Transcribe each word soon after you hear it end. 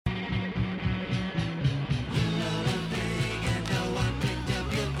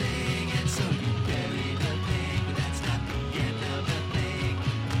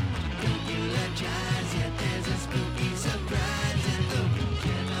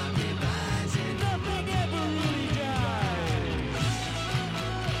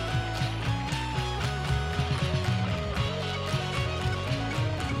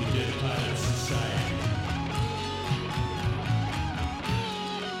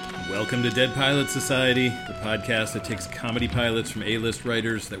Welcome to Dead Pilot Society, the podcast that takes comedy pilots from A-list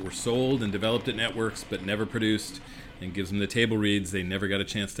writers that were sold and developed at networks but never produced and gives them the table reads they never got a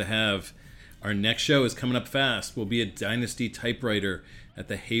chance to have. Our next show is coming up fast. We'll be at Dynasty Typewriter at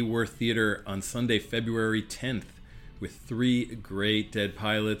the Hayworth Theater on Sunday, February 10th with 3 great Dead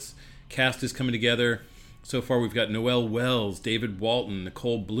Pilots. Cast is coming together. So far we've got Noel Wells, David Walton,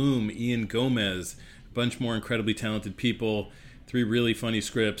 Nicole Bloom, Ian Gomez, a bunch more incredibly talented people. 3 really funny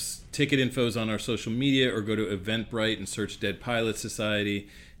scripts. Ticket info's on our social media or go to Eventbrite and search Dead Pilot Society.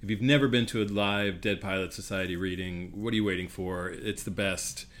 If you've never been to a live Dead Pilot Society reading, what are you waiting for? It's the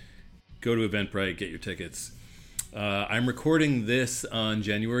best. Go to Eventbrite, get your tickets. I'm recording this on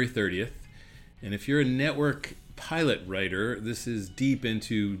January 30th. And if you're a network pilot writer, this is deep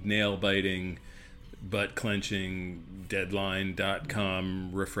into nail-biting, butt-clenching,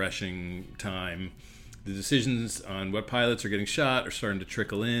 deadline.com refreshing time. The decisions on what pilots are getting shot are starting to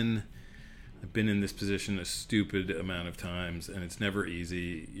trickle in. I've been in this position a stupid amount of times, and it's never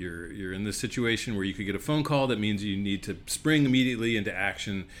easy. You're in this situation where you could get a phone call that means you need to spring immediately into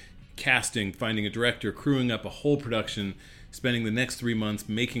action, casting, finding a director, crewing up a whole production, spending the next 3 months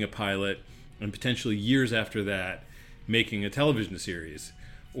making a pilot, and potentially years after that, making a television series.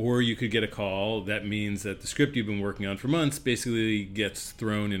 Or you could get a call that means that the script you've been working on for months basically gets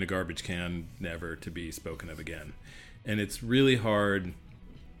thrown in a garbage can, never to be spoken of again. And it's really hard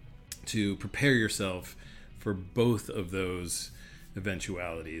to prepare yourself for both of those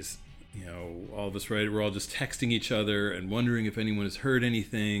eventualities. You know, all of us, right, we're all just texting each other and wondering if anyone has heard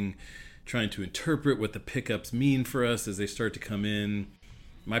anything, trying to interpret what the pickups mean for us as they start to come in.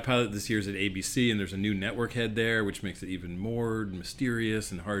 My pilot this year is at ABC, and there's a new network head there, which makes it even more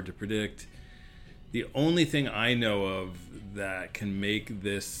mysterious and hard to predict. The only thing I know of that can make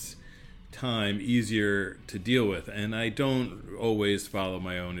this time easier to deal with, and I don't always follow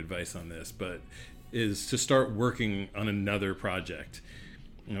my own advice on this, but is to start working on another project.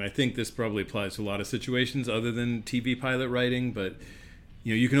 And I think this probably applies to a lot of situations other than TV pilot writing, but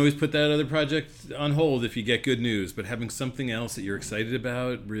you know, you can always put that other project on hold if you get good news, but having something else that you're excited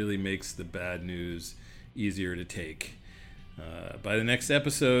about really makes the bad news easier to take. By the next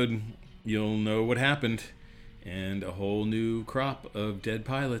episode, you'll know what happened, and a whole new crop of dead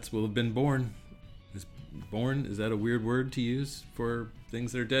pilots will have been born. Is that a weird word to use for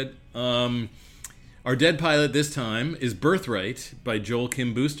things that are dead? Our dead pilot this time is Birthright by Joel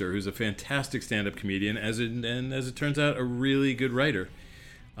Kim Booster, who's a fantastic stand-up comedian, and as it turns out, a really good writer.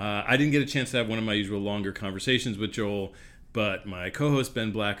 I didn't get a chance to have one of my usual longer conversations with Joel, but my co-host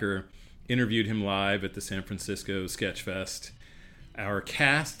Ben Blacker interviewed him live at the San Francisco Sketch Fest. Our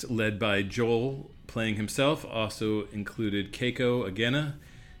cast, led by Joel playing himself, also included Keiko Agena,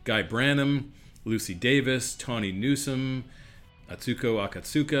 Guy Branum, Lucy Davis, Tawny Newsome, Atsuko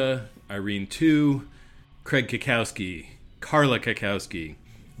Akatsuka, Irene Tu, Craig Kakowski, Carla Kakowski,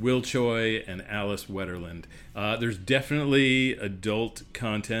 Will Choi, and Alice Wetterland. There's definitely adult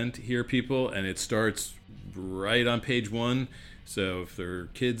content here, people, and it starts right on page 1. So if there are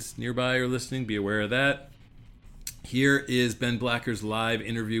kids nearby or listening, be aware of that. Here is Ben Blacker's live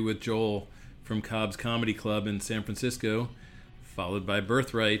interview with Joel from Cobb's Comedy Club in San Francisco, followed by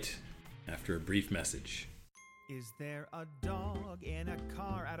Birthright after a brief message. Is there a dog in a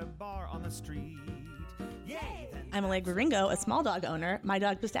car at a bar on the street? Yay! I'm Allegra Ringo, a small dog owner. My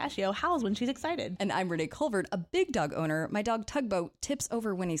dog Pistachio howls when she's excited. And I'm Renee Colvert, a big dog owner. My dog Tugboat tips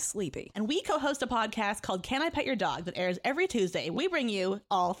over when he's sleepy. And we co-host a podcast called Can I Pet Your Dog that airs every Tuesday. We bring you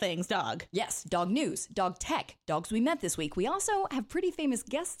all things dog. Yes, dog news, dog tech, dogs we met this week. We also have pretty famous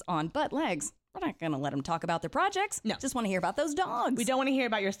guests on Butt Legs. We're not going to let them talk about their projects. No. Just want to hear about those dogs. We don't want to hear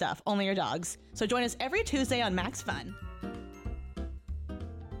about your stuff, only your dogs. So join us every Tuesday on Max Fun. Please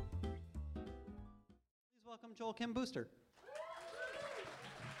welcome Joel Kim Booster.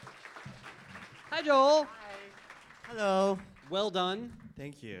 Hi, Joel. Hi. Hello. Well done.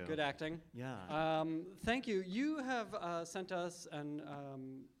 Thank you. Good acting. Yeah. Thank you. You have sent us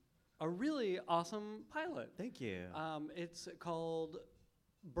a really awesome pilot. Thank you. It's called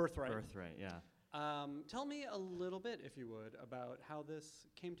Birthright. Birthright, yeah. Tell me a little bit, if you would, about how this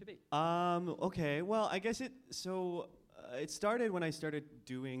came to be. Okay. Well, I guess it started when I started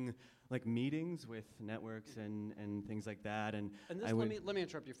doing like meetings with networks and things like that, and this, let me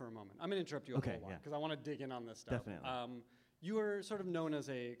interrupt you for a moment. I'm going to interrupt you a whole lot because I want to dig in on this stuff. Definitely. You are sort of known as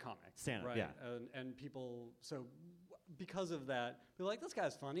a comic, stand-up, right? yeah. And people, so because of that, they're like, this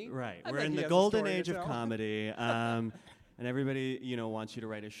guy's funny. Right. I We're bet in he the has a golden story to age of tell. comedy, and everybody, wants you to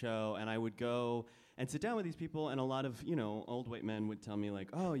write a show, and I would go and sit down with these people, and a lot of, old white men would tell me, like,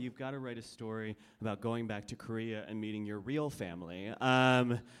 oh, you've got to write a story about going back to Korea and meeting your real family.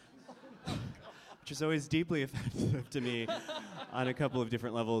 which is always deeply offensive to me on a couple of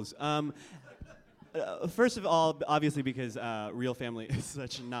different levels. First of all, obviously because real family is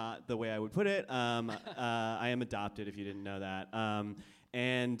such not the way I would put it. I am adopted, if you didn't know that.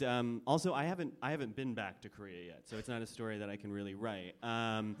 And also, I haven't been back to Korea yet, so it's not a story that I can really write.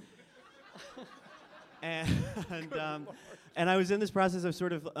 And I was in this process of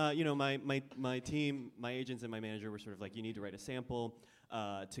sort of, my team, my agents and my manager were sort of like, you need to write a sample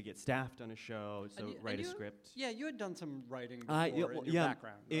to get staffed on a show, so write a script. Yeah, you had done some writing before in your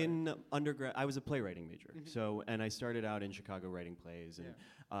background. Right? In undergrad, I was a playwriting major. So, and I started out in Chicago writing plays, and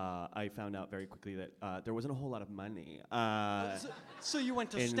I found out very quickly that there wasn't a whole lot of money. So you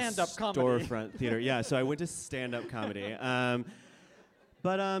went to stand-up comedy. Storefront theater, yeah. So I went to stand-up comedy.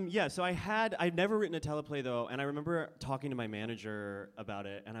 So I'd never written a teleplay though, and I remember talking to my manager about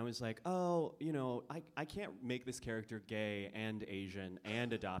it, and I was like, I can't make this character gay and Asian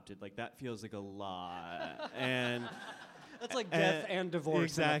and adopted. Like, that feels like a lot. And that's like death and divorce.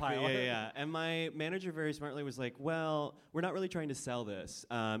 Exactly, in a pilot. yeah. And my manager very smartly was like, well, we're not really trying to sell this.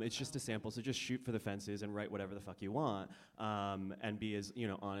 It's just a sample, so just shoot for the fences and write whatever the fuck you want, and be as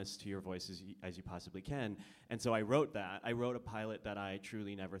honest to your voice as you possibly can. And so I wrote that. I wrote a pilot that I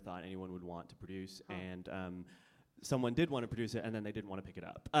truly never thought anyone would want to produce, and someone did want to produce it, and then they didn't want to pick it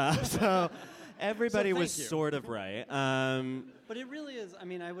up. So everybody was sort of right. But it really is. I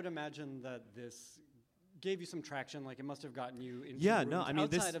mean, I would imagine that this gave you some traction. Like, it must have gotten you into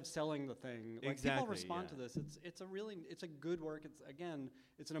rooms outside of selling the thing. Like, people respond to this. It's a good work.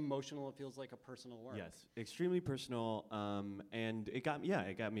 It's an emotional. It feels like a personal work. Yes, extremely personal. And it got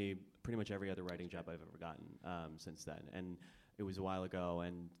me pretty much every other writing job I've ever gotten since then. And it was a while ago.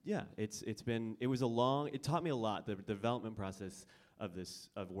 And yeah, it taught me a lot. The development process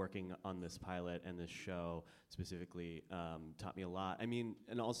of working on this pilot and this show specifically taught me a lot. I mean,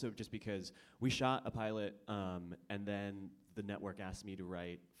 and also just because we shot a pilot and then the network asked me to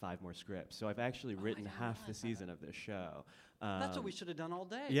write 5 more scripts. So I've actually written half the season of this show. That's what we should have done all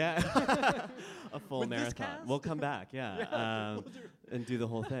day. Yeah. A full With marathon. This cast? We'll come back, and do the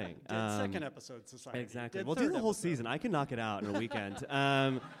whole thing. Second episode society. Exactly. We'll do the whole season. I can knock it out in a weekend.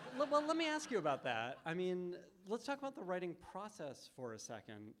 Well, let me ask you about that. I mean, let's talk about the writing process for a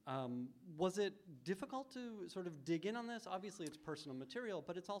second. Was it difficult to sort of dig in on this? Obviously, it's personal material,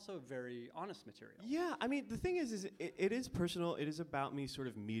 but it's also very honest material. Yeah, I mean, the thing is it is personal. It is about me sort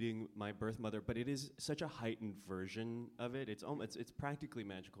of meeting my birth mother, but it is such a heightened version of it. It's practically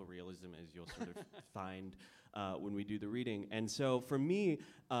magical realism, as you'll sort of find when we do the reading. And so for me,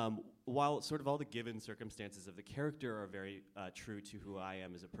 while sort of all the given circumstances of the character are very true to who I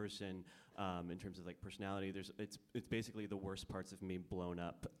am as a person, in terms of like personality, it's basically the worst parts of me blown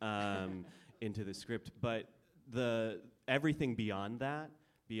up into the script. But everything beyond that,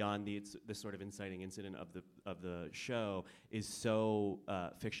 beyond the sort of inciting incident of the show, is so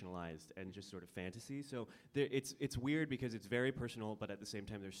fictionalized and just sort of fantasy. So it's weird because it's very personal, but at the same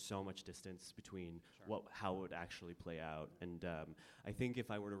time there's so much distance between how it would actually play out. And I think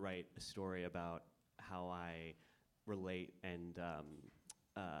if I were to write a story about how I relate and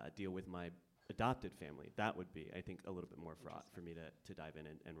deal with my adopted family, that would be, I think, a little bit more fraught for me to dive in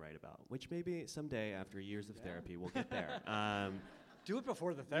and write about, which maybe someday after years of therapy we'll get there. Do it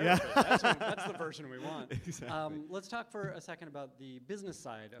before the therapy. That's the version we want. Exactly. Let's talk for a second about the business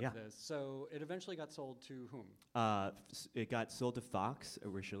side of this. So it eventually got sold to whom? It got sold to Fox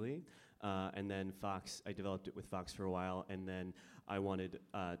originally, and then Fox, I developed it with Fox for a while, and then I wanted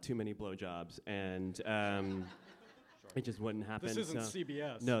too many blowjobs, and it just wouldn't happen. This isn't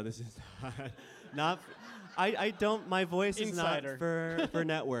CBS. No, this is not. I don't. My voice Insider. is not for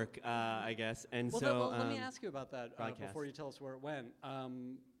network, I guess. And let me ask you about that before you tell us where it went.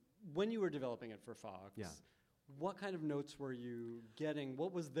 When you were developing it for Fox, what kind of notes were you getting?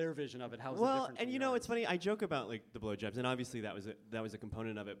 What was their vision of it? How was it different? And yours? It's funny. I joke about like the blowjobs, and obviously that was a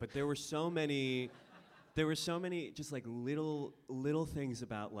component of it. But there were so many. There were so many just like little things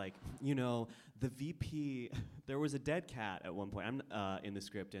about like the VP. There was a dead cat at one point. I'm in the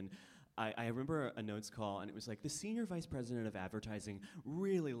script, and I remember a notes call, and it was like, the senior vice president of advertising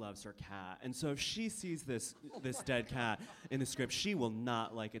really loves her cat, and so if she sees this dead cat in the script, she will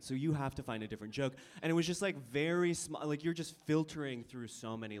not like it, so you have to find a different joke. And it was just like very small, like you're just filtering through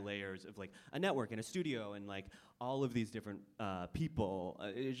so many layers of like a network and a studio and like all of these different people.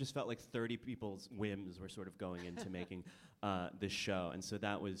 It just felt like 30 people's whims were sort of going into making this show, and so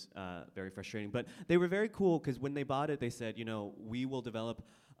that was very frustrating. But they were very cool because when they bought it, they said, we will develop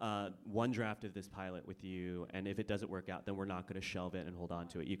one draft of this pilot with you, and if it doesn't work out, then we're not going to shelve it and hold on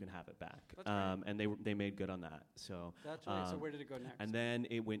to it. You can have it back. And they made good on that. So that's right. So where did it go next? And then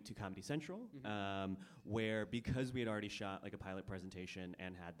it went to Comedy Central, where because we had already shot like a pilot presentation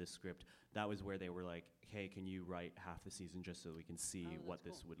and had this script, that was where they were like, hey, can you write half the season just so we can see what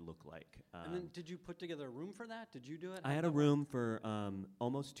this would look like? And then did you put together a room for that? Did you do it? I had a room for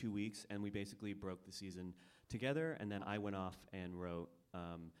almost 2 weeks, and we basically broke the season together, and then I went off and wrote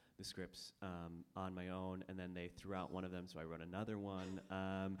the scripts on my own, and then they threw out one of them, so I wrote another one.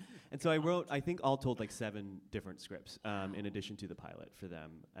 And so I wrote, I think all told, like 7 different scripts in addition to the pilot for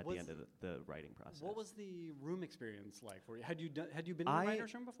them at the end of the writing process. What was the room experience like for you? Had you been in a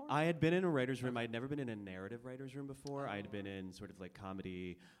writer's room before? I had been in a writer's room. I had never been in a narrative writer's room before. I had been in sort of like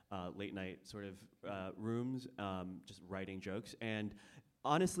comedy, late night sort of rooms, just writing jokes. And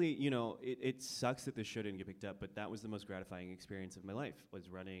honestly, you know, it sucks that this show didn't get picked up, but that was the most gratifying experience of my life, was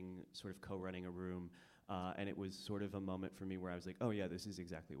sort of co-running a room. And it was sort of a moment for me where I was like, oh yeah, this is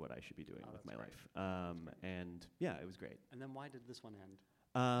exactly what I should be doing with my life. And yeah, it was great. And then why did this one end?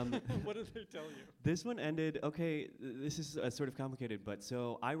 What did they tell you? This one ended, okay, this is sort of complicated, but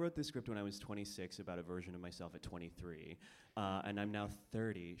so I wrote this script when I was 26 about a version of myself at 23, and I'm now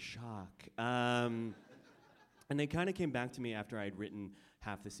 30, shock. And they kind of came back to me after I'd written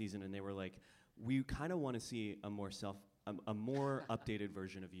half the season, and they were like, we kind of want to see a more updated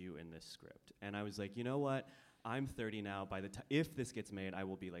version of you in this script. And I was like, you know what? I'm 30 now. By the time, if this gets made, I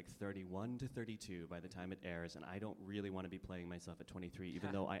will be like 31 to 32 by the time it airs, and I don't really want to be playing myself at 23,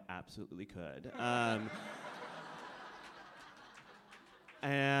 even though I absolutely could.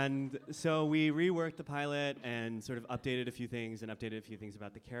 And so we reworked the pilot and sort of updated a few things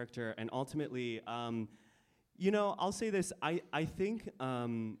about the character, and ultimately, you know, I'll say this, I think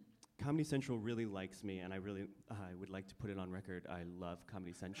Comedy Central really likes me, and I would like to put it on record, I love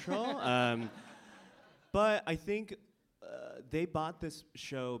Comedy Central. But I think they bought this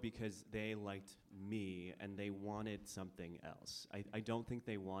show because they liked me, and they wanted something else. I don't think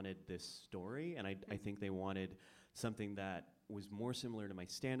they wanted this story, and I think they wanted something that was more similar to my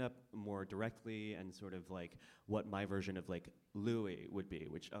stand-up, more directly, and sort of like what my version of like Louis would be,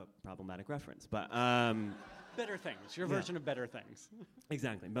 which problematic reference, but Better Things, your version of Better Things.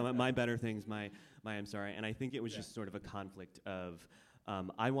 Exactly, my Better Things, my I'm Sorry, and I think it was just sort of a conflict of,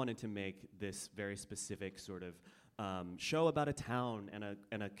 I wanted to make this very specific sort of show about a town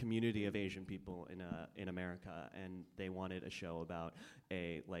and a community of Asian people in America, and they wanted a show about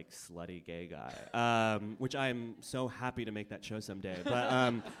a like slutty gay guy, which I'm so happy to make that show someday.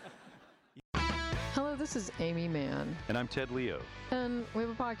 But Hello, this is Amy Mann. And I'm Ted Leo. And we have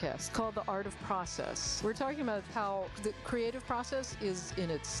a podcast called The Art of Process. We're talking about how the creative process is in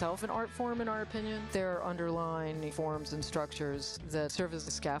itself an art form, in our opinion. There are underlying forms and structures that serve as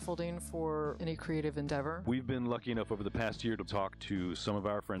the scaffolding for any creative endeavor. We've been lucky enough over the past year to talk to some of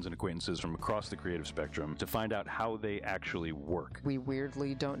our friends and acquaintances from across the creative spectrum to find out how they actually work. We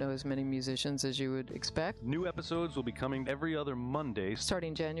weirdly don't know as many musicians as you would expect. New episodes will be coming every other Monday,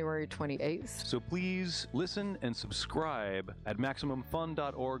 starting January 28th. So please listen and subscribe at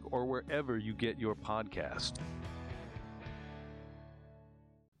MaximumFun.org or wherever you get your podcast.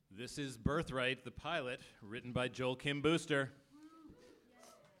 This is Birthright, the pilot, written by Joel Kim Booster.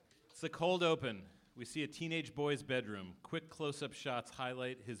 It's the cold open. We see a teenage boy's bedroom. Quick close-up shots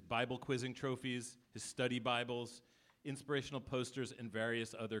highlight his Bible quizzing trophies, his study Bibles, inspirational posters, and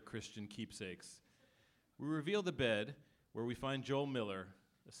various other Christian keepsakes. We reveal the bed, where we find Joel Miller,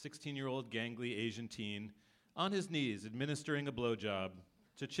 a 16-year-old gangly Asian teen, on his knees administering a blowjob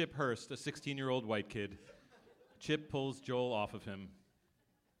to Chip Hurst, a 16-year-old white kid. Chip pulls Joel off of him.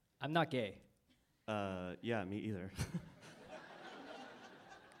 I'm not gay. Yeah, me either.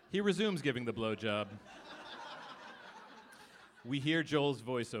 He resumes giving the blowjob. We hear Joel's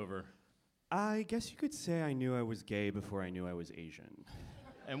voiceover. I guess you could say I knew I was gay before I knew I was Asian.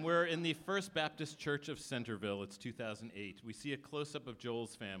 And we're in the First Baptist Church of Centerville. It's 2008. We see a close-up of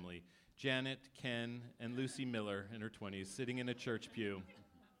Joel's family, Janet, Ken, and Lucy Miller in her 20s, sitting in a church pew.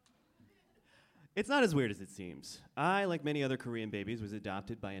 It's not as weird as it seems. I, like many other Korean babies, was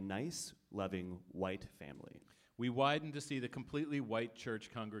adopted by a nice, loving, white family. We widen to see the completely white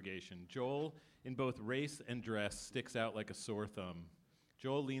church congregation. Joel, in both race and dress, sticks out like a sore thumb.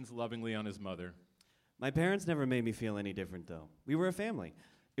 Joel leans lovingly on his mother. My parents never made me feel any different, though. We were a family.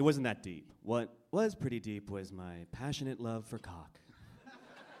 It wasn't that deep. What was pretty deep was my passionate love for cock.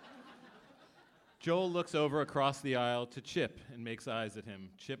 Joel looks over across the aisle to Chip and makes eyes at him.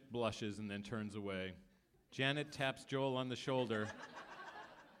 Chip blushes and then turns away. Janet taps Joel on the shoulder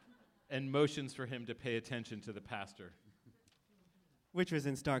and motions for him to pay attention to the pastor. Which was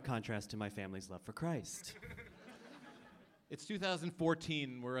in stark contrast to my family's love for Christ. It's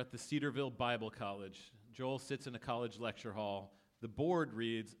 2014. We're at the Cedarville Bible College. Joel sits in a college lecture hall. The board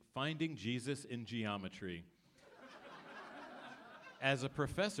reads, "Finding Jesus in Geometry." As a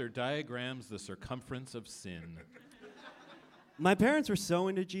professor diagrams the circumference of sin. My parents were so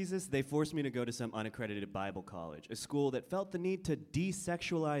into Jesus, they forced me to go to some unaccredited Bible college, a school that felt the need to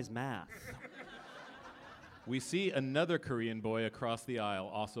desexualize math. We see another Korean boy across the aisle,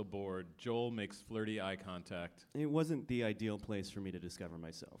 also bored. Joel makes flirty eye contact. It wasn't the ideal place for me to discover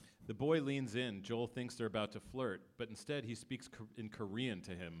myself. The boy leans in. Joel thinks they're about to flirt, but instead he speaks in Korean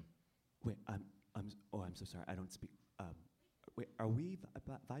to him. Wait, I'm so sorry. I don't speak. Wait, are we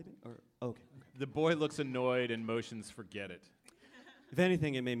vibing? Or okay. The boy looks annoyed and motions forget it. If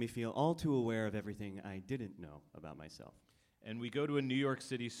anything, it made me feel all too aware of everything I didn't know about myself. And we go to a New York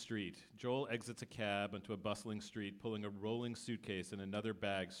City street. Joel exits a cab onto a bustling street, pulling a rolling suitcase and another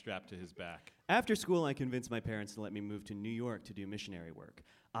bag strapped to his back. After school, I convinced my parents to let me move to New York to do missionary work.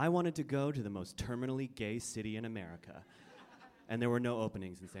 I wanted to go to the most terminally gay city in America. And there were no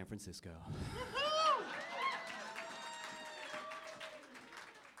openings in San Francisco.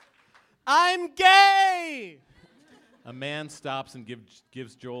 I'm gay! A man stops and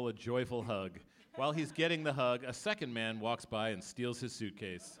gives Joel a joyful hug. While he's getting the hug, a second man walks by and steals his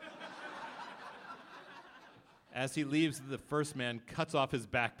suitcase. As he leaves, the first man cuts off his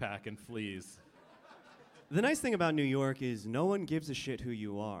backpack and flees. The nice thing about New York is no one gives a shit who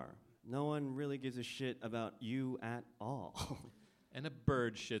you are. No one really gives a shit about you at all. And a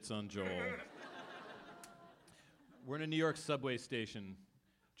bird shits on Joel. We're in a New York subway station.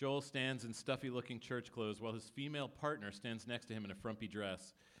 Joel stands in stuffy-looking church clothes while his female partner stands next to him in a frumpy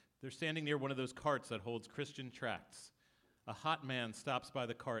dress. They're standing near one of those carts that holds Christian tracts. A hot man stops by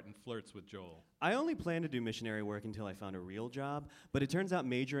the cart and flirts with Joel. I only planned to do missionary work until I found a real job, but it turns out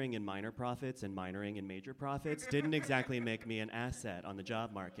majoring in minor profits and minoring in major profits didn't exactly make me an asset on the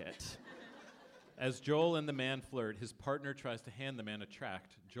job market. As Joel and the man flirt, his partner tries to hand the man a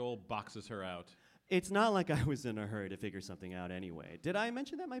tract. Joel boxes her out. It's not like I was in a hurry to figure something out anyway. Did I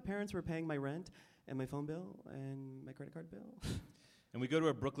mention that my parents were paying my rent and my phone bill and my credit card bill? And we go to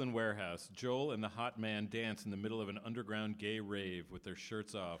a Brooklyn warehouse. Joel and the hot man dance in the middle of an underground gay rave with their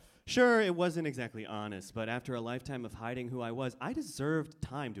shirts off. Sure, it wasn't exactly honest, but after a lifetime of hiding who I was, I deserved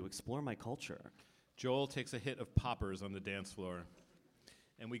time to explore my culture. Joel takes a hit of poppers on the dance floor.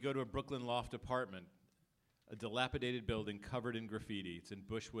 And we go to a Brooklyn loft apartment, a dilapidated building covered in graffiti. It's in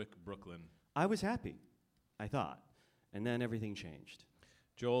Bushwick, Brooklyn. I was happy, I thought, and then everything changed.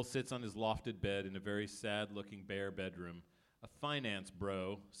 Joel sits on his lofted bed in a very sad-looking bare bedroom. A finance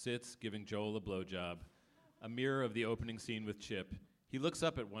bro sits, giving Joel a blowjob. A mirror of the opening scene with Chip. He looks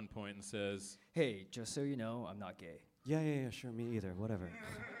up at one point and says, "Hey, just so you know, I'm not gay." Yeah, sure, me either, whatever.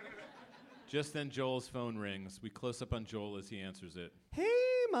 Just then Joel's phone rings. We close up on Joel as he answers it. Hey,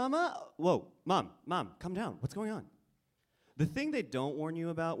 Mama. Whoa, Mom, calm down. What's going on? The thing they don't warn you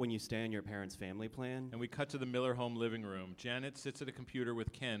about when you stay on your parents' family plan. And we cut to the Miller home living room. Janet sits at a computer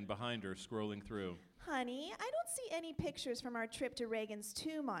with Ken behind her, scrolling through. Honey, I don't see any pictures from our trip to Reagan's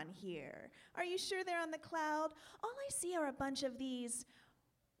tomb on here. Are you sure they're on the cloud? All I see are a bunch of these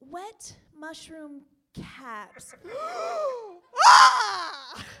wet mushroom caps.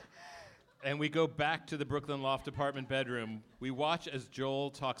 Ah! And we go back to the Brooklyn loft apartment bedroom. We watch as Joel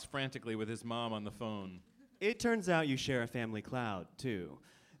talks frantically with his mom on the phone. It turns out you share a family cloud, too.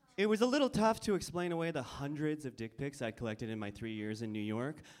 It was a little tough to explain away the hundreds of dick pics I'd collected in my 3 years in New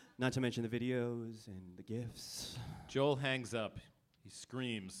York, not to mention the videos and the gifts. Joel hangs up. He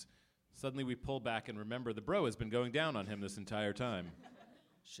screams. Suddenly we pull back and remember the bro has been going down on him this entire time.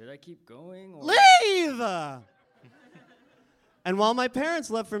 Should I keep going? Or Leave! And while my parents'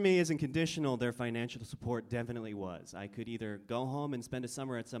 love for me isn't conditional, their financial support definitely was. I could either go home and spend a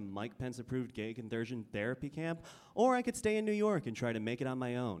summer at some Mike Pence-approved gay conversion therapy camp, or I could stay in New York and try to make it on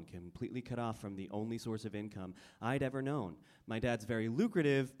my own, completely cut off from the only source of income I'd ever known, my dad's very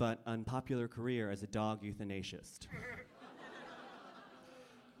lucrative but unpopular career as a dog euthanasiast.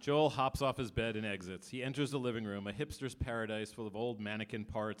 Joel hops off his bed and exits. He enters the living room, a hipster's paradise full of old mannequin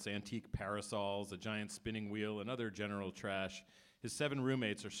parts, antique parasols, a giant spinning wheel, and other general trash. His 7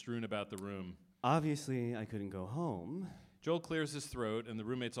 roommates are strewn about the room. Obviously, I couldn't go home. Joel clears his throat, and the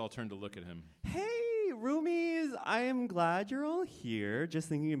roommates all turn to look at him. Hey, roomies, I am glad you're all here. Just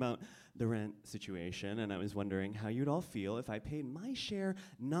thinking about the rent situation, and I was wondering how you'd all feel if I paid my share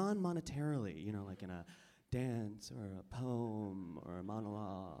non-monetarily, like in a dance or a poem or a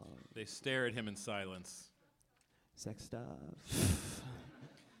monologue. They stare at him in silence. Sex stuff.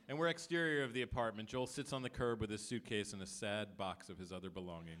 And we're exterior of the apartment. Joel sits on the curb with his suitcase and a sad box of his other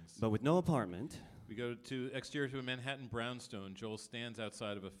belongings. But with no apartment. We go to exterior to a Manhattan brownstone. Joel stands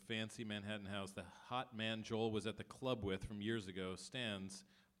outside of a fancy Manhattan house. The hot man Joel was at the club with from years ago stands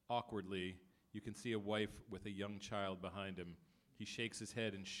awkwardly. You can see a wife with a young child behind him. He shakes his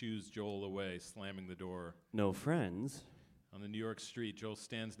head and shoos Joel away, slamming the door. No friends. On the New York street, Joel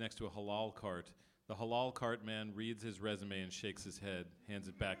stands next to a halal cart. The halal cart man reads his resume and shakes his head, hands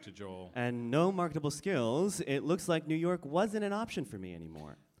it back to Joel. And no marketable skills. It looks like New York wasn't an option for me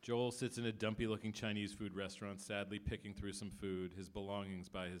anymore. Joel sits in a dumpy-looking Chinese food restaurant, sadly picking through some food, his belongings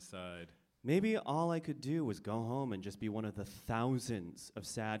by his side. Maybe all I could do was go home and just be one of the thousands of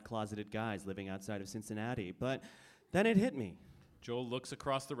sad, closeted guys living outside of Cincinnati. But then it hit me. Joel looks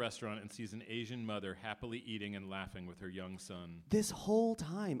across the restaurant and sees an Asian mother happily eating and laughing with her young son. This whole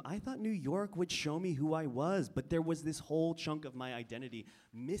time, I thought New York would show me who I was, but there was this whole chunk of my identity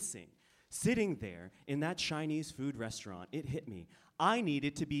missing. Sitting there in that Chinese food restaurant, it hit me. I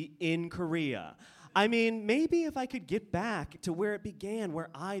needed to be in Korea. I mean, maybe if I could get back to where it began, where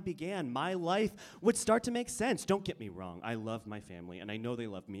I began, my life would start to make sense. Don't get me wrong. I love my family, and I know they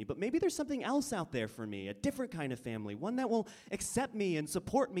love me, but maybe there's something else out there for me, a different kind of family, one that will accept me and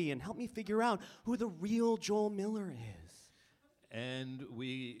support me and help me figure out who the real Joel Miller is. And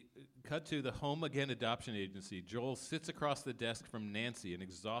we cut to the Home Again Adoption Agency. Joel sits across the desk from Nancy, an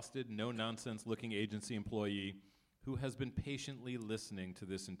exhausted, no-nonsense-looking agency employee who has been patiently listening to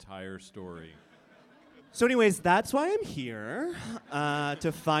this entire story. So anyways, that's why I'm here,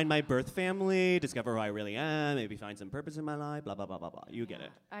 to find my birth family, discover who I really am, maybe find some purpose in my life, blah, blah, blah, blah, blah. You get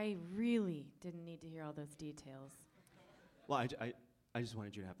it. I really didn't need to hear all those details. Well, I just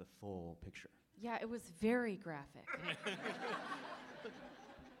wanted you to have the full picture. Yeah, it was very graphic.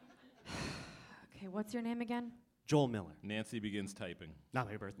 Okay, what's your name again? Joel Miller. Nancy begins typing. Not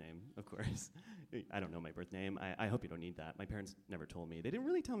my birth name, of course. I don't know my birth name. I hope you don't need that. My parents never told me. They didn't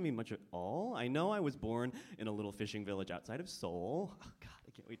really tell me much at all. I know I was born in a little fishing village outside of Seoul. Oh, God,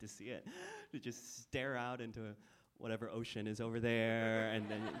 I can't wait to see it. To just stare out into whatever ocean is over there and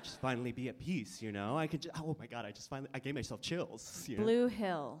then just finally be at peace, you know? I could just, oh, my God, I gave myself chills. You know? Blue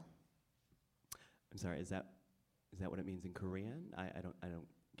Hill. I'm sorry, is that what it means in Korean? I don't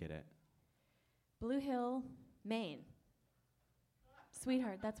get it. Blue Hill, Maine.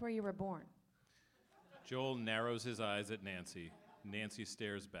 Sweetheart, that's where you were born. Joel narrows his eyes at Nancy. Nancy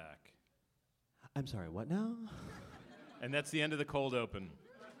stares back. I'm sorry, what now? And that's the end of the cold open.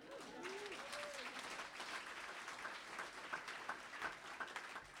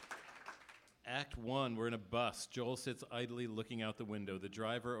 Act 1, we're in a bus. Joel sits idly looking out the window. The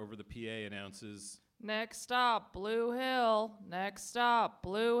driver over the PA announces, "Next stop, Blue Hill. Next stop,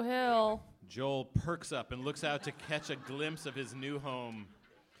 Blue Hill." Joel perks up and looks out to catch a glimpse of his new home.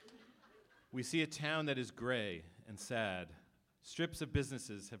 We see a town that is gray and sad. Strips of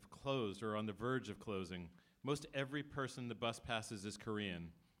businesses have closed or are on the verge of closing. Most every person the bus passes is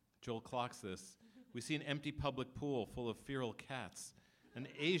Korean. Joel clocks this. We see an empty public pool full of feral cats. An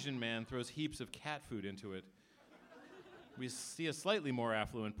Asian man throws heaps of cat food into it. We see a slightly more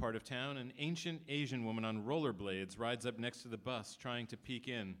affluent part of town. An ancient Asian woman on rollerblades rides up next to the bus, trying to peek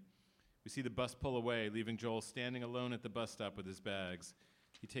in. We see the bus pull away, leaving Joel standing alone at the bus stop with his bags.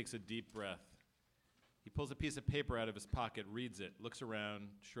 He takes a deep breath. He pulls a piece of paper out of his pocket, reads it, looks around,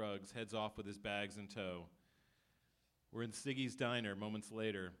 shrugs, heads off with his bags in tow. We're in Siggy's diner moments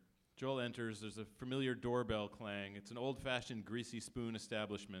later. Joel enters. There's a familiar doorbell clang. It's an old-fashioned greasy spoon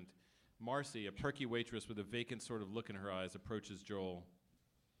establishment. Marcy, a perky waitress with a vacant sort of look in her eyes, approaches Joel.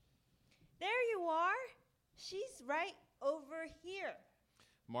 There you are. She's right over here.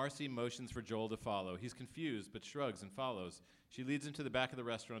 Marcy motions for Joel to follow. He's confused, but shrugs and follows. She leads him to the back of the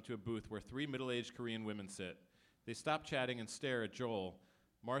restaurant to a booth where 3 middle-aged Korean women sit. They stop chatting and stare at Joel.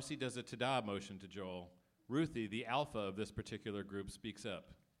 Marcy does a ta-da motion to Joel. Ruthie, the alpha of this particular group, speaks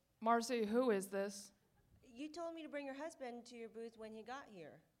up. Marcy, who is this? You told me to bring your husband to your booth when he got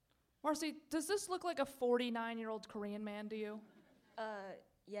here. Marcy, does this look like a 49-year-old Korean man to you?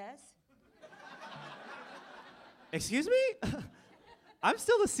 Yes. Excuse me? I'm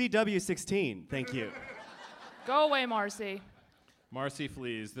still the CW16, thank you. Go away, Marcy. Marcy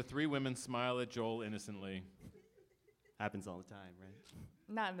flees. The 3 women smile at Joel innocently. Happens all the time, right?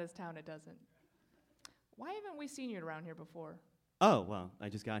 Not in this town, it doesn't. Why haven't we seen you around here before? Oh, well, I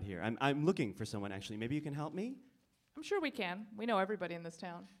just got here. I'm looking for someone, actually. Maybe you can help me? I'm sure we can. We know everybody in this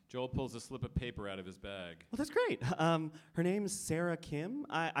town. Joel pulls a slip of paper out of his bag. Well, that's great. Her name's Sarah Kim.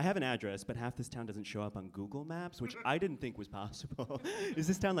 I have an address, but half this town doesn't show up on Google Maps, which I didn't think was possible. Is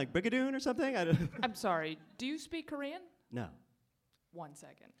this town like Brigadoon or something? I'm sorry. Do you speak Korean? No. 1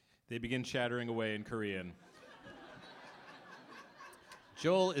 second. They begin chattering away in Korean.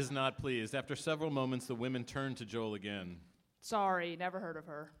 Joel is not pleased. After several moments, the women turn to Joel again. Sorry, never heard of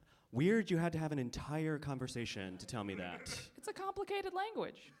her. Weird you had to have an entire conversation to tell me that. It's a complicated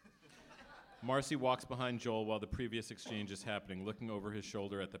language. Marcy walks behind Joel while the previous exchange is happening, looking over his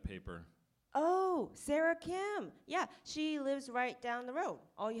shoulder at the paper. Oh, Sarah Kim. Yeah, she lives right down the road.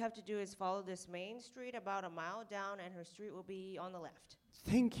 All you have to do is follow this main street about a mile down, and her street will be on the left.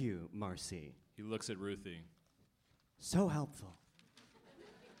 Thank you, Marcy. He looks at Ruthie. So helpful.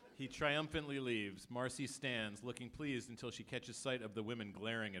 He triumphantly leaves. Marcy stands, looking pleased until she catches sight of the women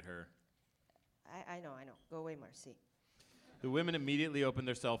glaring at her. I know. Go away, Marcy. The women immediately open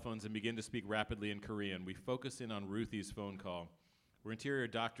their cell phones and begin to speak rapidly in Korean. We focus in on Ruthie's phone call. We're interior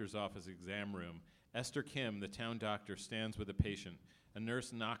doctor's office exam room. Esther Kim, the town doctor, stands with a patient. A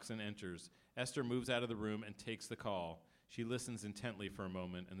nurse knocks and enters. Esther moves out of the room and takes the call. She listens intently for a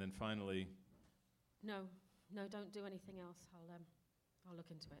moment and then finally... No, don't do anything else. I'll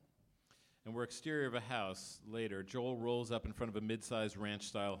look into it. And we're exterior of a house. Later, Joel rolls up in front of a mid-sized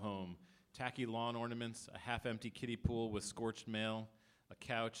ranch-style home. Tacky lawn ornaments, a half-empty kiddie pool with scorched mail, a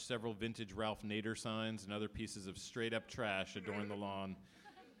couch, several vintage Ralph Nader signs, and other pieces of straight-up trash adorn the lawn.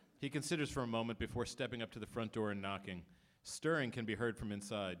 He considers for a moment before stepping up to the front door and knocking. Stirring can be heard from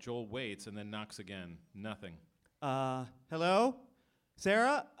inside. Joel waits and then knocks again. Nothing. Hello?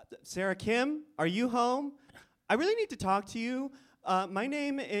 Sarah? Sarah Kim? Are you home? I really need to talk to you. My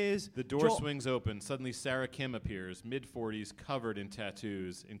name is... The door swings open. Suddenly, Sarah Kim appears, mid-40s, covered in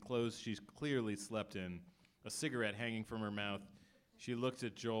tattoos, in clothes she's clearly slept in, a cigarette hanging from her mouth. She looks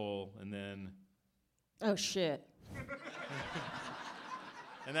at Joel, and then... Oh, shit.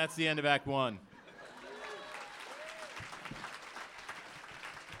 And that's the end of Act 1.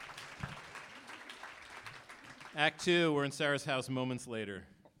 Act 2, we're in Sarah's house moments later.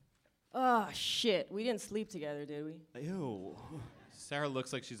 Oh, shit. We didn't sleep together, did we? Ew. Sarah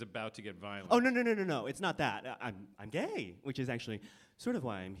looks like she's about to get violent. Oh, no. It's not that. I'm gay, which is actually sort of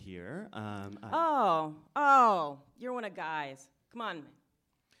why I'm here. You're one of guys. Come on.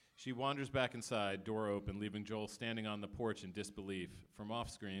 She wanders back inside, door open, leaving Joel standing on the porch in disbelief. From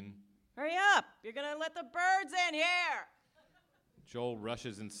off-screen... Hurry up! You're gonna let the birds in here! Joel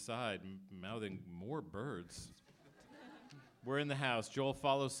rushes inside, mouthing more birds. We're in the house. Joel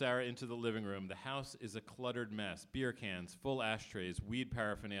follows Sarah into the living room. The house is a cluttered mess. Beer cans, full ashtrays, weed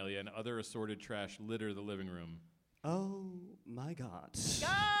paraphernalia, and other assorted trash litter the living room. Oh, my God.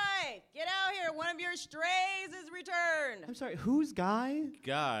 Guy! Get out here! One of your strays is returned! I'm sorry, who's Guy?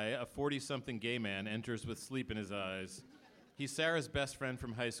 Guy, a 40-something gay man, enters with sleep in his eyes. He's Sarah's best friend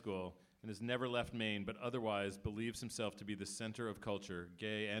from high school and has never left Maine, but otherwise believes himself to be the center of culture,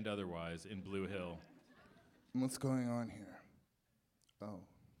 gay and otherwise, in Blue Hill. What's going on here? Oh,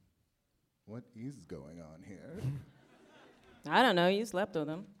 what is going on here? I don't know. You slept with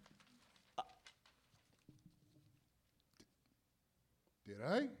him. Did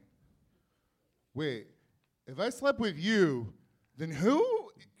I? Wait, if I slept with you, then who?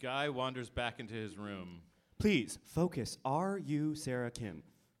 Guy wanders back into his room. Please, focus. Are you Sarah Kim?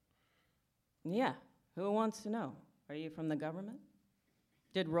 Yeah. Who wants to know? Are you from the government?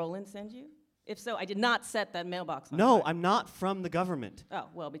 Did Roland send you? If so, I did not set that mailbox on fire. No, I'm not from the government. Oh,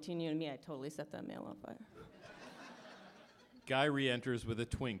 well, between you and me, I totally set that mail on fire. Guy re-enters with a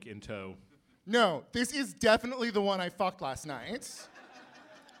twink in tow. No, this is definitely the one I fucked last night.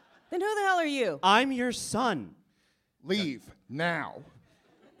 Then who the hell are you? I'm your son. Leave, now.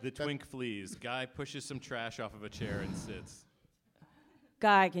 The twink flees. Guy pushes some trash off of a chair and sits.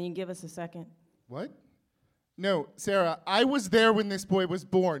 Guy, can you give us a second? What? No, Sarah, I was there when this boy was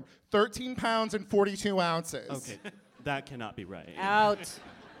born. 13 pounds and 42 ounces. Okay, that cannot be right. Out.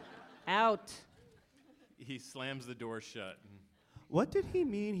 Out. He slams the door shut. What did he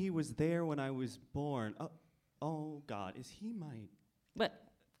mean he was there when I was born? Oh God, is he my... But,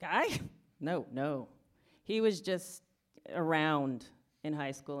 Guy? No. He was just around in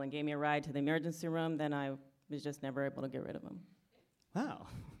high school and gave me a ride to the emergency room, then I was just never able to get rid of him. Wow.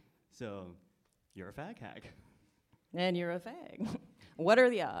 So, you're a fag hag. And you're a fag. What are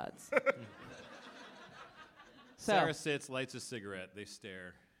the odds? Sarah sits, lights a cigarette. They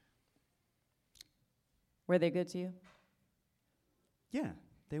stare. Were they good to you? Yeah,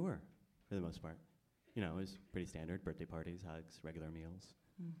 they were, for the most part. You know, it was pretty standard. Birthday parties, hugs, regular meals.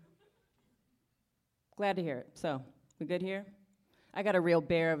 Glad to hear it. So, we good here? I got a real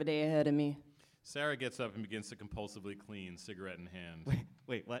bear of a day ahead of me. Sarah gets up and begins to compulsively clean, cigarette in hand.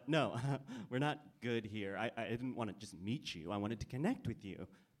 Wait, what? No, we're not good here. I didn't want to just meet you. I wanted to connect with you.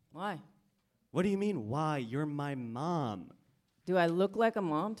 Why? What do you mean, why? You're my mom. Do I look like a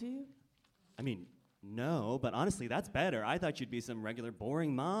mom to you? I mean, no, but honestly, that's better. I thought you'd be some regular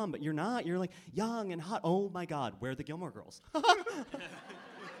boring mom, but you're not. You're like young and hot. Oh my God, where are the Gilmore Girls?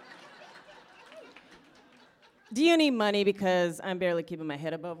 Do you need money? Because I'm barely keeping my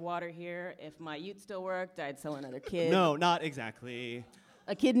head above water here. If my ute still worked, I'd sell another kid. No, not exactly.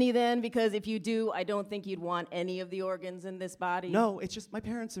 A kidney then? Because if you do, I don't think you'd want any of the organs in this body. No, it's just my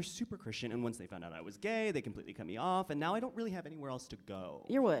parents are super Christian, and once they found out I was gay, they completely cut me off, and now I don't really have anywhere else to go.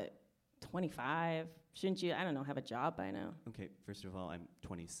 You're what, 25? Shouldn't you, I don't know, have a job by now? Okay, first of all, I'm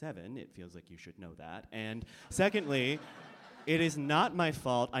 27. It feels like you should know that. And secondly, it is not my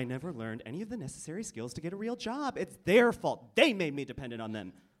fault I never learned any of the necessary skills to get a real job. It's their fault. They made me dependent on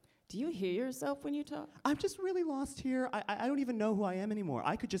them. Do you hear yourself when you talk? I'm just really lost here. I don't even know who I am anymore.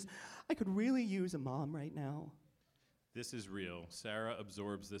 I could really use a mom right now. This is real. Sarah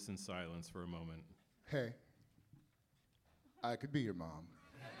absorbs this in silence for a moment. Hey, I could be your mom.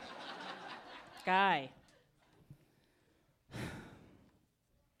 Guy.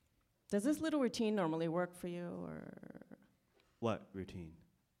 Does this little routine normally work for you, or? What routine?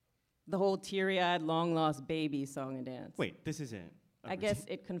 The whole teary-eyed, long-lost baby song and dance. Wait, this isn't. I guess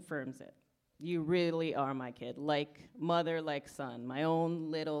it confirms it. You really are my kid, like mother, like son, my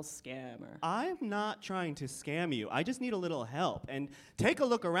own little scammer. I'm not trying to scam you. I just need a little help. And take a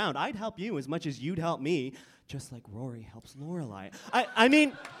look around. I'd help you as much as you'd help me, just like Rory helps Lorelai. I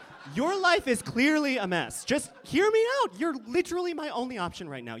mean, your life is clearly a mess. Just hear me out. You're literally my only option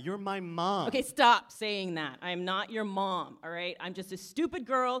right now. You're my mom. Okay, stop saying that. I'm not your mom, all right? I'm just a stupid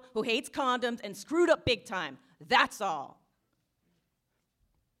girl who hates condoms and screwed up big time. That's all.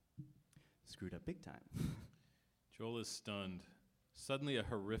 Screwed up big time. Joel is stunned. Suddenly, a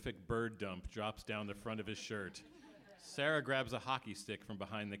horrific bird dump drops down the front of his shirt. Sarah grabs a hockey stick from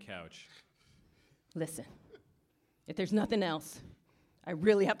behind the couch. Listen, if there's nothing else, I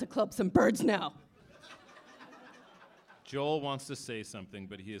really have to club some birds now. Joel wants to say something,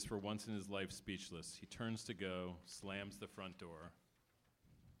 but he is for once in his life speechless. He turns to go, slams the front door.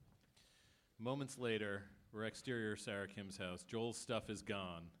 Moments later, we're exterior Sarah Kim's house. Joel's stuff is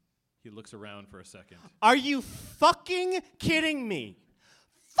gone. He looks around for a second. Are you fucking kidding me?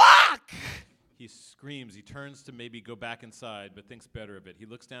 Fuck! He screams. He turns to maybe go back inside, but thinks better of it. He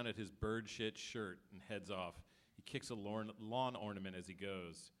looks down at his bird shit shirt and heads off. He kicks a lawn ornament as he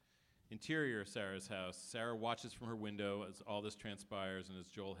goes. Interior Sarah's house. Sarah watches from her window as all this transpires, and as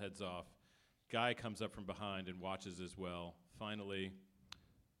Joel heads off, Guy comes up from behind and watches as well. Finally,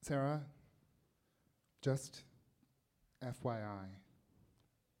 Sarah, just FYI,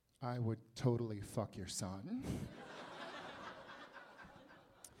 I would totally fuck your son.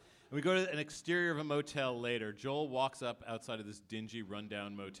 we go to an exterior of a motel later. Joel walks up outside of this dingy,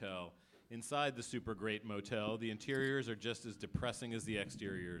 rundown motel. Inside the super great motel, the interiors are just as depressing as the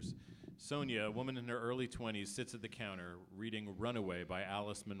exteriors. Sonia, a woman in her early 20s, sits at the counter reading Runaway by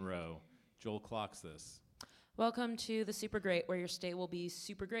Alice Munro. Joel clocks this. Welcome to the Super Great, where your stay will be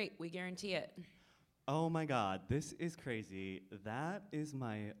super great. We guarantee it. Oh my God, this is crazy. That is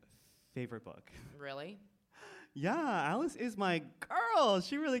my favorite book. Really? Yeah, Alice is my girl.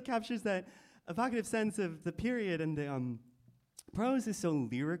 She really captures that evocative sense of the period, and the prose is so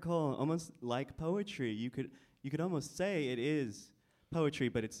lyrical, almost like poetry. You could almost say it is poetry,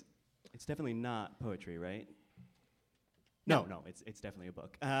 but it's definitely not poetry, right? No, it's definitely a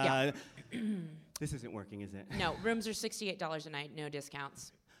book. Yeah. This isn't working, is it? No, rooms are $68 a night, no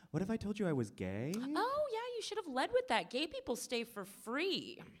discounts. What if I told you I was gay? Oh, yeah, you should have led with that. Gay people stay for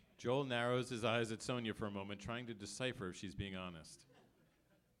free. Joel narrows his eyes at Sonia for a moment, trying to decipher if she's being honest.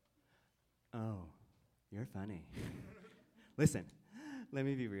 Oh, you're funny. Listen, let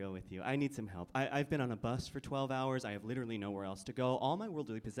me be real with you. I need some help. I've been on a bus for 12 hours. I have literally nowhere else to go. All my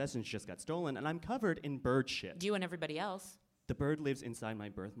worldly possessions just got stolen, and I'm covered in bird shit. You and everybody else. The bird lives inside my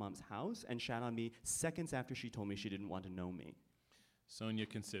birth mom's house and shat on me seconds after she told me she didn't want to know me. Sonia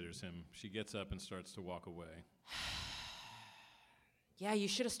considers him. She gets up and starts to walk away. Yeah, you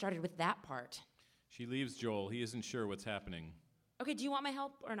should have started with that part. She leaves Joel. He isn't sure what's happening. Okay, do you want my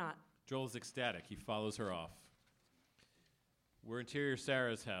help or not? Joel's ecstatic. He follows her off. We're interior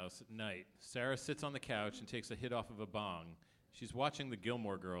Sarah's house at night. Sarah sits on the couch and takes a hit off of a bong. She's watching the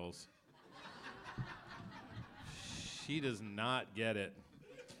Gilmore Girls. She does not get it.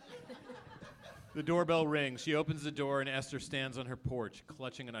 The doorbell rings. She opens the door and Esther stands on her porch,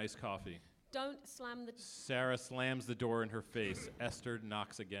 clutching an iced coffee. Don't slam the... Sarah slams the door in her face. Esther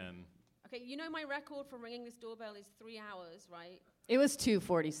knocks again. Okay, you know my record for ringing this doorbell is 3 hours, right? It was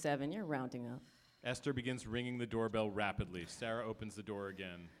 2:47. You're rounding up. Esther begins ringing the doorbell rapidly. Sarah opens the door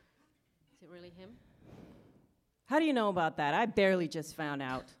again. Is it really him? How do you know about that? I barely just found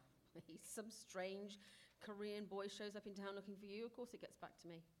out. Some strange Korean boy shows up in town looking for you. Of course it gets back to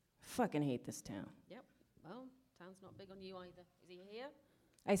me. Fucking hate this town. Yep. Well, town's not big on you either. Is he here?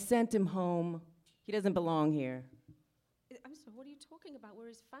 I sent him home. He doesn't belong here. I'm sorry, what are you talking about? We're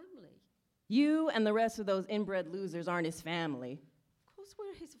his family. You and the rest of those inbred losers aren't his family. Of course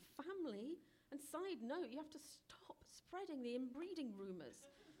we're his family. And side note, you have to stop spreading the inbreeding rumors.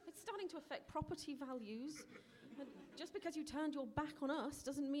 It's starting to affect property values. And just because you turned your back on us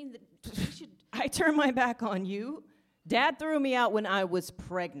doesn't mean that we should... I turned my back on you. Dad threw me out when I was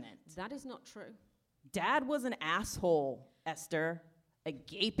pregnant. That is not true. Dad was an asshole, Esther. A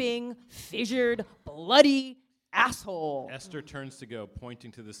gaping, fissured, bloody asshole. Esther turns to go,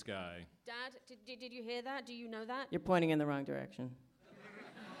 pointing to the sky. Dad, did you hear that? Do you know that? You're pointing in the wrong direction.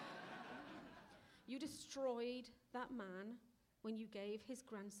 You destroyed that man when you gave his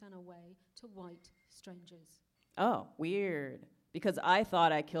grandson away to white strangers. Oh, weird. Because I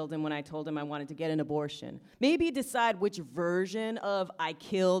thought I killed him when I told him I wanted to get an abortion. Maybe decide which version of I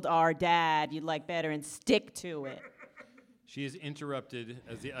killed our dad you'd like better and stick to it. She is interrupted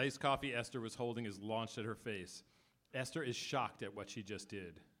as the iced coffee Esther was holding is launched at her face. Esther is shocked at what she just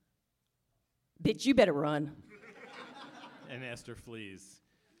did. Bitch, you better run. And Esther flees.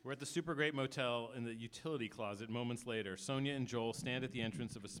 We're at the Super Great Motel in the utility closet moments later. Sonia and Joel stand at the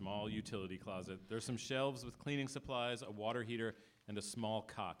entrance of a small utility closet. There's some shelves with cleaning supplies, a water heater, and a small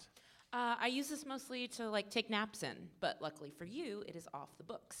cot. I use this mostly to take naps in, but luckily for you, it is off the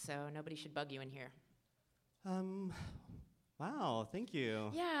books, so nobody should bug you in here. Wow, thank you.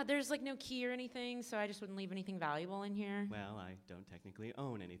 Yeah, there's no key or anything, so I just wouldn't leave anything valuable in here. Well, I don't technically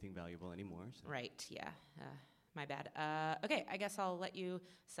own anything valuable anymore. So. Right, yeah. My bad. Okay, I guess I'll let you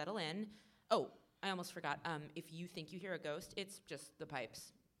settle in. Oh, I almost forgot. If you think you hear a ghost, it's just the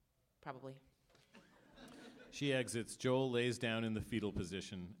pipes. Probably. She exits. Joel lays down in the fetal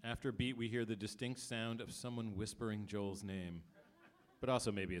position. After a beat, we hear the distinct sound of someone whispering Joel's name. But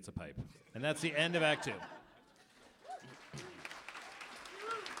also maybe it's a pipe. And that's the end of Act 2.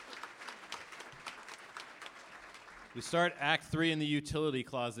 We start Act 3 in the utility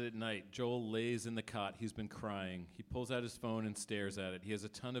closet at night. Joel lays in the cot. He's been crying. He pulls out his phone and stares at it. He has a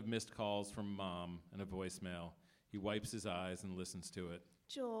ton of missed calls from Mom and a voicemail. He wipes his eyes and listens to it.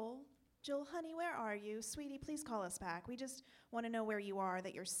 Joel, honey, where are you? Sweetie, please call us back. We just want to know where you are,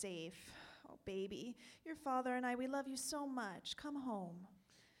 that you're safe. Oh, baby, your father and I, we love you so much. Come home.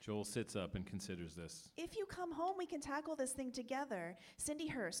 Joel sits up and considers this. If you come home, we can tackle this thing together. Cindy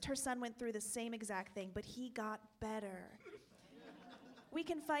Hurst, her son went through the same exact thing, but he got better. We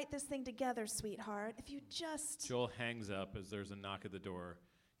can fight this thing together, sweetheart, if you just... Joel hangs up as there's a knock at the door.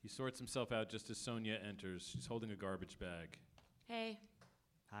 He sorts himself out just as Sonia enters. She's holding a garbage bag. Hey.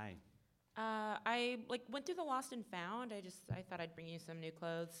 Hi. I went through the lost and found. I thought I'd bring you some new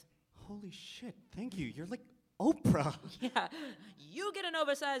clothes. Holy shit, thank you. You're like Oprah. Yeah. You get an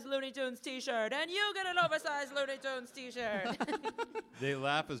oversized Looney Tunes t-shirt, and you get an oversized Looney Tunes t-shirt. They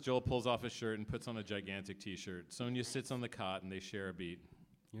laugh as Joel pulls off his shirt and puts on a gigantic t-shirt. Sonia sits on the cot, and they share a beat.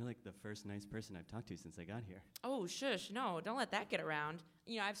 You're like the first nice person I've talked to since I got here. Oh, shush. No, don't let that get around.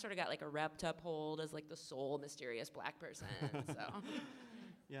 I've sort of got a wrapped up hold as the sole mysterious black person, so...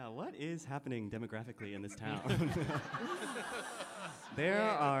 Yeah, what is happening demographically in this town? There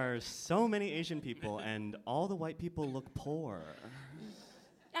are so many Asian people, and all the white people look poor.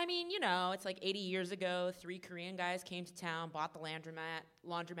 I mean, it's 80 years ago, 3 Korean guys came to town, bought the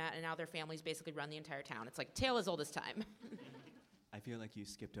laundromat, and now their families basically run the entire town. It's tale as old as time. I feel like you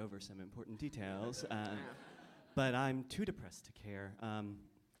skipped over some important details, but I'm too depressed to care.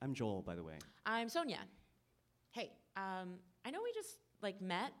 I'm Joel, by the way. I'm Sonia. Hey, I know we just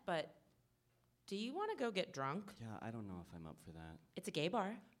met, but do you want to go get drunk? Yeah, I don't know if I'm up for that. It's a gay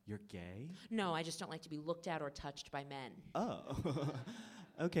bar. You're gay? No, I just don't like to be looked at or touched by men. Oh.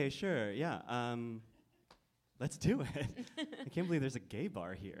 Okay, sure, yeah. Let's do it. I can't believe there's a gay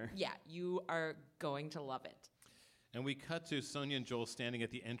bar here. Yeah, you are going to love it. And we cut to Sonia and Joel standing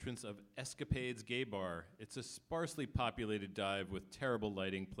at the entrance of Escapade's Gay Bar. It's a sparsely populated dive with terrible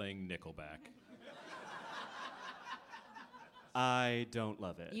lighting playing Nickelback. I don't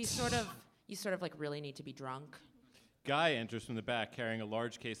love it. You sort of really need to be drunk. Guy enters from the back carrying a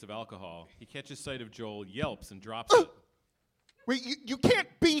large case of alcohol. He catches sight of Joel, yelps, and drops it. Wait, you can't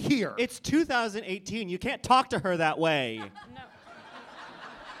be here. It's 2018. You can't talk to her that way.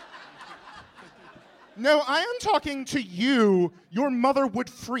 No, I am talking to you. Your mother would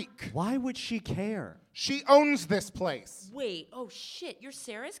freak. Why would she care? She owns this place. Wait, oh shit, you're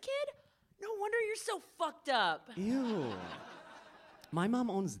Sarah's kid? No wonder you're so fucked up. Ew. My mom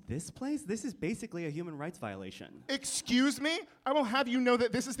owns this place? This is basically a human rights violation. Excuse me? I will have you know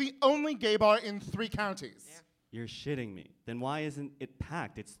that this is the only gay bar in 3 counties. Yeah. You're shitting me. Then why isn't it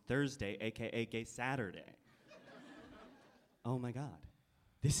packed? It's Thursday, aka Gay Saturday. Oh my God.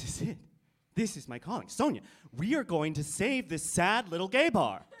 This is it. This is my calling. Sonia, we are going to save this sad little gay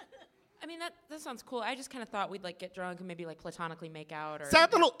bar. I mean, that sounds cool. I just kind of thought we'd like get drunk and maybe like platonically make out or.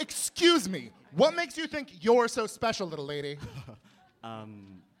 Sad little, excuse me. What makes you think you're so special, little lady?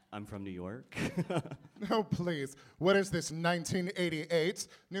 I'm from New York. Oh, please. What is this, 1988?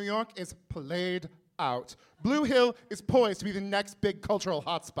 New York is played out. Blue Hill is poised to be the next big cultural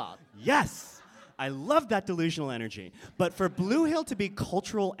hotspot. Yes! I love that delusional energy. But for Blue Hill to be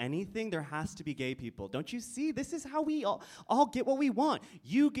cultural anything, there has to be gay people. Don't you see? This is how we all get what we want.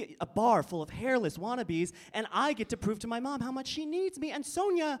 You get a bar full of hairless wannabes, and I get to prove to my mom how much she needs me. And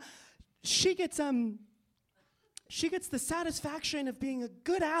Sonia, she gets the satisfaction of being a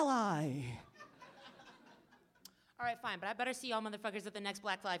good ally. All right, fine, but I better see y'all motherfuckers at the next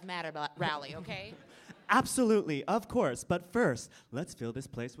Black Lives Matter rally, okay? Absolutely, of course. But first, let's fill this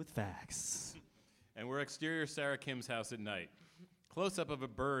place with facts. And we're exterior Sarah Kim's house at night. Close-up of a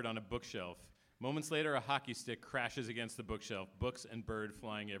bird on a bookshelf. Moments later, a hockey stick crashes against the bookshelf, books and bird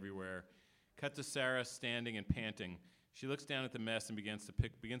flying everywhere. Cut to Sarah standing and panting. She looks down at the mess and begins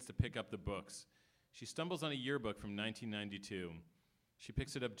to pick up the books. She stumbles on a yearbook from 1992. She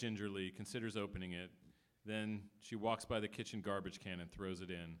picks it up gingerly, considers opening it. Then she walks by the kitchen garbage can and throws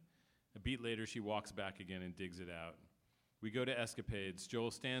it in. A beat later, she walks back again and digs it out. We go to escapades. Joel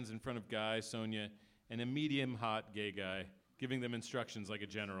stands in front of Guy, Sonia, and a medium-hot gay guy, giving them instructions like a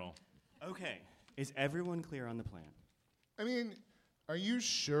general. Okay, is everyone clear on the plan? I mean, are you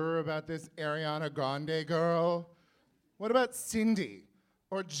sure about this Ariana Grande girl? What about Cindy,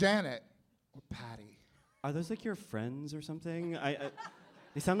 or Janet, or Patty? Are those like your friends or something?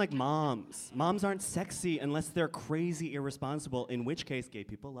 They sound like moms. Moms aren't sexy unless they're crazy irresponsible, in which case gay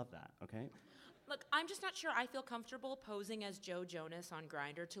people love that, okay? Look, I'm just not sure I feel comfortable posing as Joe Jonas on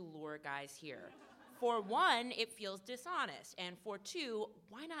Grindr to lure guys here. For one, it feels dishonest. And for two,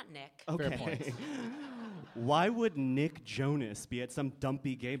 why not Nick? Okay. Why would Nick Jonas be at some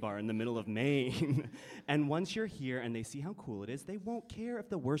dumpy gay bar in the middle of Maine? And once you're here and they see how cool it is, they won't care if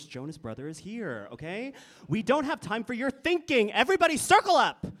the worst Jonas brother is here, okay? We don't have time for your thinking. Everybody circle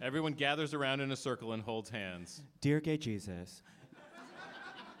up! Everyone gathers around in a circle and holds hands. Dear gay Jesus,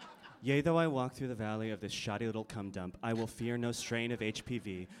 yea, though I walk through the valley of this shoddy little cum dump, I will fear no strain of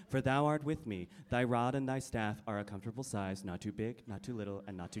HPV, for thou art with me. Thy rod and thy staff are a comfortable size, not too big, not too little,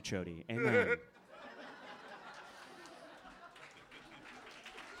 and not too chody. Amen.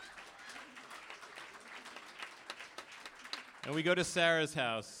 And we go to Sarah's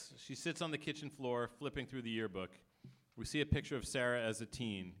house. She sits on the kitchen floor, flipping through the yearbook. We see a picture of Sarah as a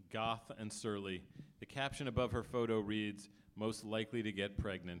teen, goth and surly. The caption above her photo reads, "Most likely to get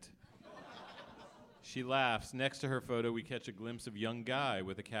pregnant." She laughs. Next to her photo, we catch a glimpse of young Guy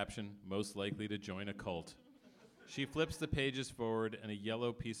with a caption, "Most likely to join a cult." She flips the pages forward, and a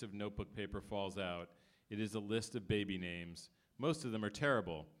yellow piece of notebook paper falls out. It is a list of baby names. Most of them are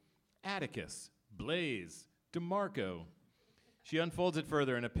terrible. Atticus, Blaze, DeMarco. She unfolds it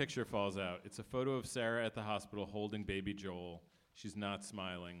further, and a picture falls out. It's a photo of Sarah at the hospital holding baby Joel. She's not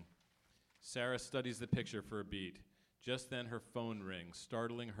smiling. Sarah studies the picture for a beat. Just then, her phone rings,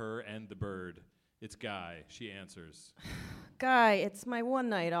 startling her and the bird. It's Guy. She answers. Guy, it's my one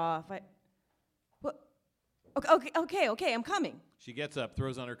night off. What? Okay, I'm coming. She gets up,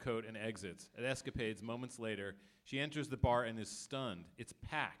 throws on her coat, and exits. At Escapades, moments later, she enters the bar and is stunned. It's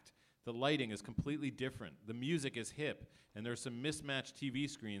packed. The lighting is completely different. The music is hip, and there are some mismatched TV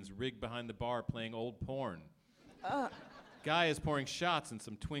screens rigged behind the bar playing old porn. Guy is pouring shots in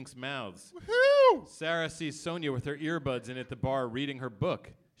some twinks' mouths. Woohoo! Sarah sees Sonia with her earbuds in at the bar reading her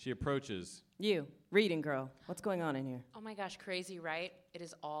book. She approaches. You, reading girl. What's going on in here? Oh my gosh, crazy, right? It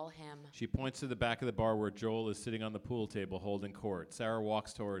is all him. She points to the back of the bar where Joel is sitting on the pool table holding court. Sarah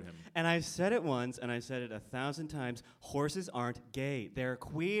walks toward him. And I've said it once, and I've said it 1,000 times. Horses aren't gay. They're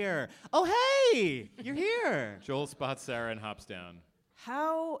queer. Oh, hey! You're here. Joel spots Sarah and hops down.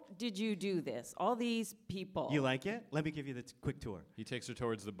 How did you do this? All these people. You like it? Let me give you the quick tour. He takes her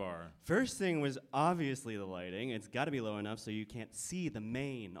towards the bar. First thing was obviously the lighting. It's got to be low enough so you can't see the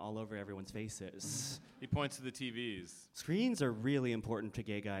mane all over everyone's faces. He points to the TVs. Screens are really important to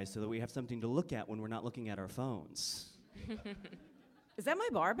gay guys so that we have something to look at when we're not looking at our phones. Is that my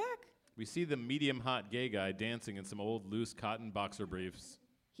bar back? We see the medium-hot gay guy dancing in some old loose cotton boxer briefs.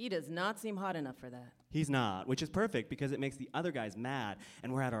 He does not seem hot enough for that. He's not, which is perfect because it makes the other guys mad,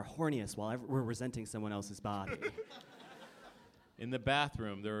 and we're at our horniest while we're resenting someone else's body. In the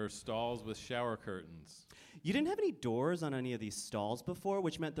bathroom, there are stalls with shower curtains. You didn't have any doors on any of these stalls before,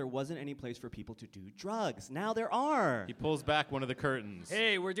 which meant there wasn't any place for people to do drugs. Now there are. He pulls back one of the curtains.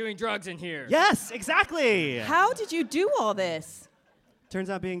 Hey, we're doing drugs in here. Yes, exactly. How did you do all this? Turns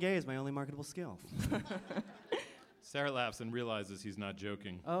out being gay is my only marketable skill. Sarah laughs and realizes he's not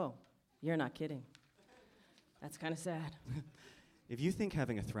joking. Oh, you're not kidding. That's kind of sad. If you think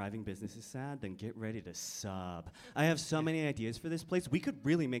having a thriving business is sad, then get ready to sob. I have so many ideas for this place. We could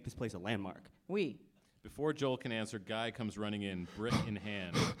really make this place a landmark. Before Joel can answer, Guy comes running in, brick in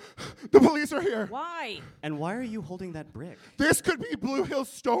hand. The police are here. Why? And why are you holding that brick? This could be Blue Hill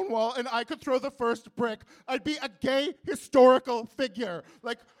Stonewall, and I could throw the first brick. I'd be a gay historical figure,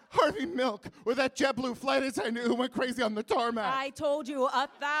 like Harvey Milk, or that JetBlue flight attendant who went crazy on the tarmac. I told you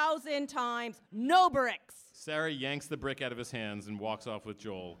 1,000 times, no bricks. Sarah yanks the brick out of his hands and walks off with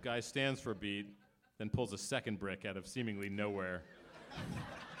Joel. Guy stands for a beat, then pulls a second brick out of seemingly nowhere.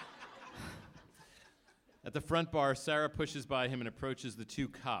 At the front bar, Sarah pushes by him and approaches the two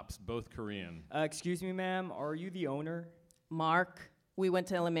cops, both Korean. Excuse me, ma'am, are you the owner? Mark, we went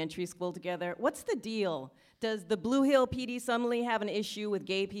to elementary school together. What's the deal? Does the Blue Hill PD suddenly have an issue with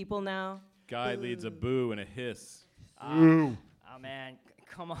gay people now? Guy leads a boo and a hiss. Oh, man,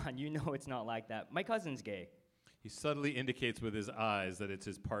 come on, you know it's not like that. My cousin's gay. He subtly indicates with his eyes that it's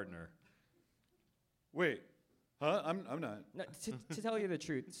his partner. Wait. Huh? I'm not. No, to tell you the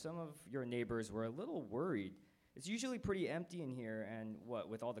truth, some of your neighbors were a little worried. It's usually pretty empty in here, and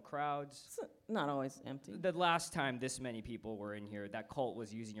with all the crowds? It's not always empty. The last time this many people were in here, that cult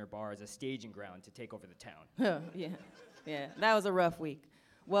was using your bar as a staging ground to take over the town. Yeah, that was a rough week.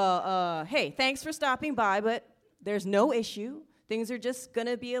 Well, hey, thanks for stopping by, but there's no issue. Things are just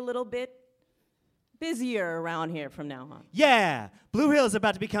gonna be a little bit busier around here from now on. Yeah! Blue Hill is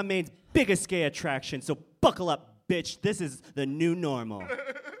about to become Maine's biggest gay attraction, so buckle up, bitch. This is the new normal.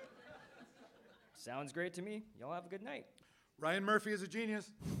 Sounds great to me. Y'all have a good night. Ryan Murphy is a genius.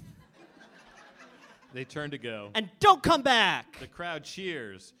 They turn to go. And don't come back! The crowd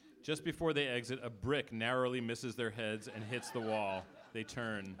cheers. Just before they exit, a brick narrowly misses their heads and hits the wall. They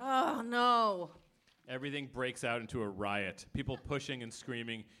turn. Oh, no. Everything breaks out into a riot. People pushing and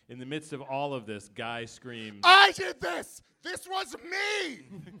screaming. In the midst of all of this, Guy screams, I did this! This was me!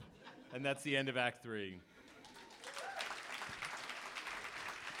 And that's the end of Act 3.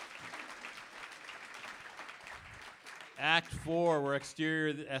 Act 4, we're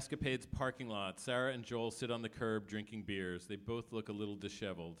exterior the Escapade's parking lot. Sarah and Joel sit on the curb drinking beers. They both look a little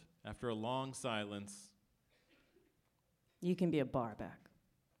disheveled. After a long silence, You can be a bar back.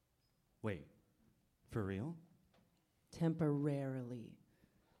 Wait, for real? Temporarily.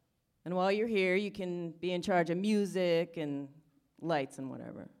 And while you're here, you can be in charge of music and lights and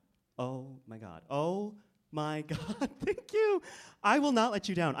whatever. Oh my God. Oh my God. Thank you. I will not let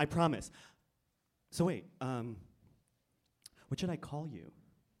you down. I promise. So wait, what should I call you?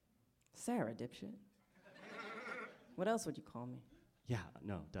 Sarah, dipshit. What else would you call me? Yeah,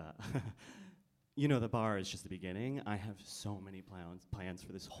 no, duh. You know, the bar is just the beginning. I have so many plans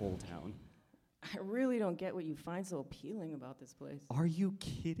for this whole town. I really don't get what you find so appealing about this place. Are you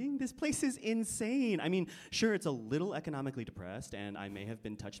kidding? This place is insane. I mean, sure, it's a little economically depressed, and I may have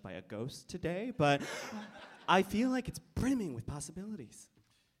been touched by a ghost today, but I feel like it's brimming with possibilities.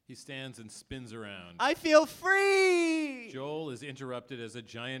 he stands and spins around. I feel free! Joel is interrupted as a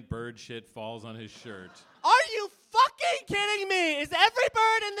giant bird shit falls on his shirt. Are you fucking kidding me? Is every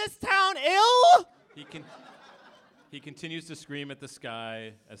bird in this town ill? He continues to scream at the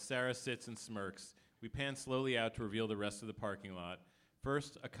sky as Sarah sits and smirks. We pan slowly out to reveal the rest of the parking lot.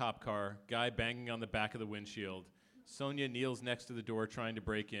 First, a cop car, Guy banging on the back of the windshield. Sonia kneels next to the door trying to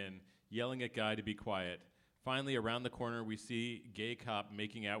break in, yelling at Guy to be quiet. Finally, around the corner, we see gay cop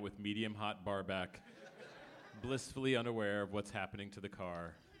making out with medium-hot barback, blissfully unaware of what's happening to the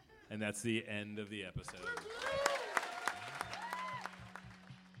car. And that's the end of the episode.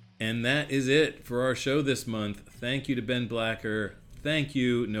 And that is it for our show this month. Thank you to Ben Blacker. Thank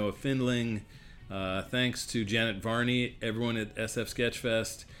you, Noah Findling. Thanks to Janet Varney, everyone at SF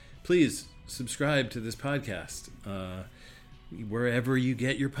Sketchfest. Please subscribe to this podcast. Wherever you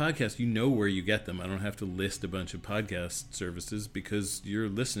get your podcasts, you know where you get them. I don't have to list a bunch of podcast services because you're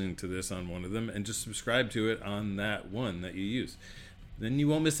listening to this on one of them, and just subscribe to it on that one that you use. Then you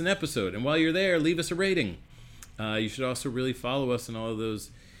won't miss an episode. And while you're there, leave us a rating. You should also really follow us on all of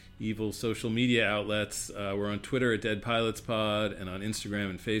those evil social media outlets. We're on Twitter at Dead Pilots Pod and on Instagram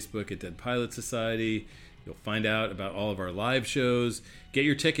and Facebook at Dead Pilot Society. You'll find out about all of our live shows. Get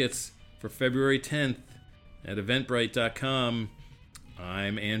your tickets for February 10th at eventbrite.com.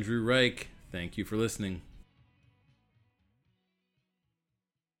 I'm Andrew Reich. Thank you for listening.